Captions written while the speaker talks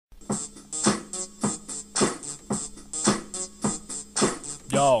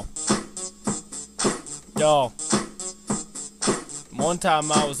Yo, one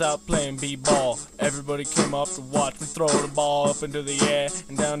time I was out playing b-ball. Everybody came up to watch me throw the ball up into the air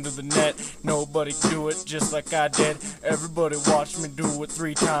and down to the net. Nobody could do it just like I did. Everybody watched me do it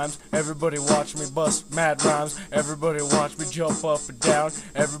 3 times. Everybody watched me bust mad rhymes. Everybody watched me jump up and down.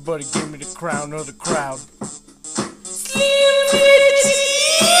 Everybody gave me the crown of the crowd.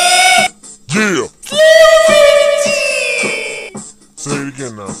 Yeah! Say it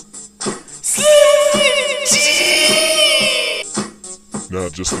again now. Now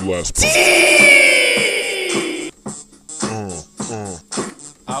just the last part.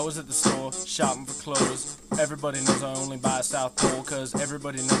 I was at the store shopping for clothes. Everybody knows I only buy South Pole, cause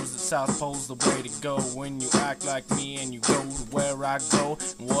everybody knows that South Pole's the way to go. When you act like me and you go to where I go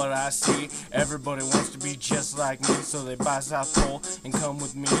and what I see, everybody wants to be just like me, so they buy South Pole and come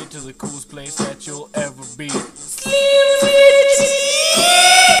with me to the coolest place that you'll ever be.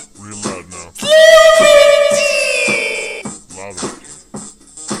 Real loud now. Louder.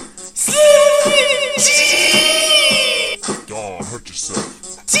 Dawg, hurt yourself.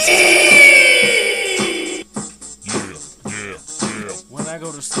 When I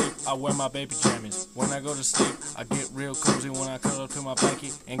go to sleep, I wear my baby jammies. When I go to sleep, I get real cozy when I cuddle up to my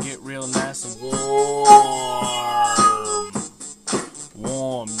blanket and get real nice and warm,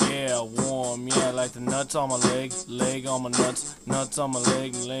 yeah, like the nuts on my leg, leg on my nuts, nuts on my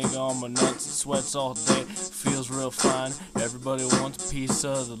leg, leg on my nuts. It sweats all day, feels real fine. Everybody wants a piece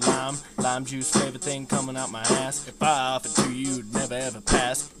of the lime juice flavored thing coming out my ass. If I offer to you, you'd never ever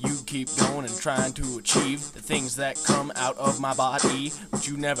pass. You keep going and trying to achieve the things that come out of my body, but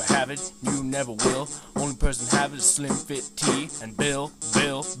you never have it, you never will. Only person have it is Slim Fit T and Bill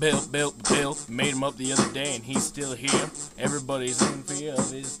made him up the other day and he's still here. Everybody's in fear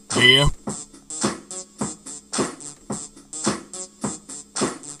of his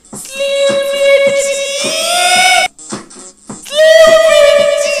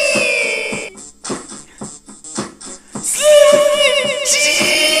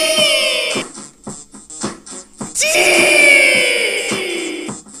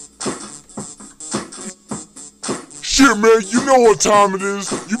Shit, man, you know what time it is.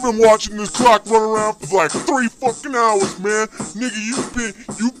 You've been watching this clock run around for like 3 fucking hours, man. Nigga,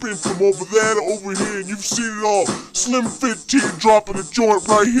 you've been from over there to over here, and you've seen it all. Slim Fit T dropping a joint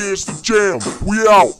right here. It's the jam. We out.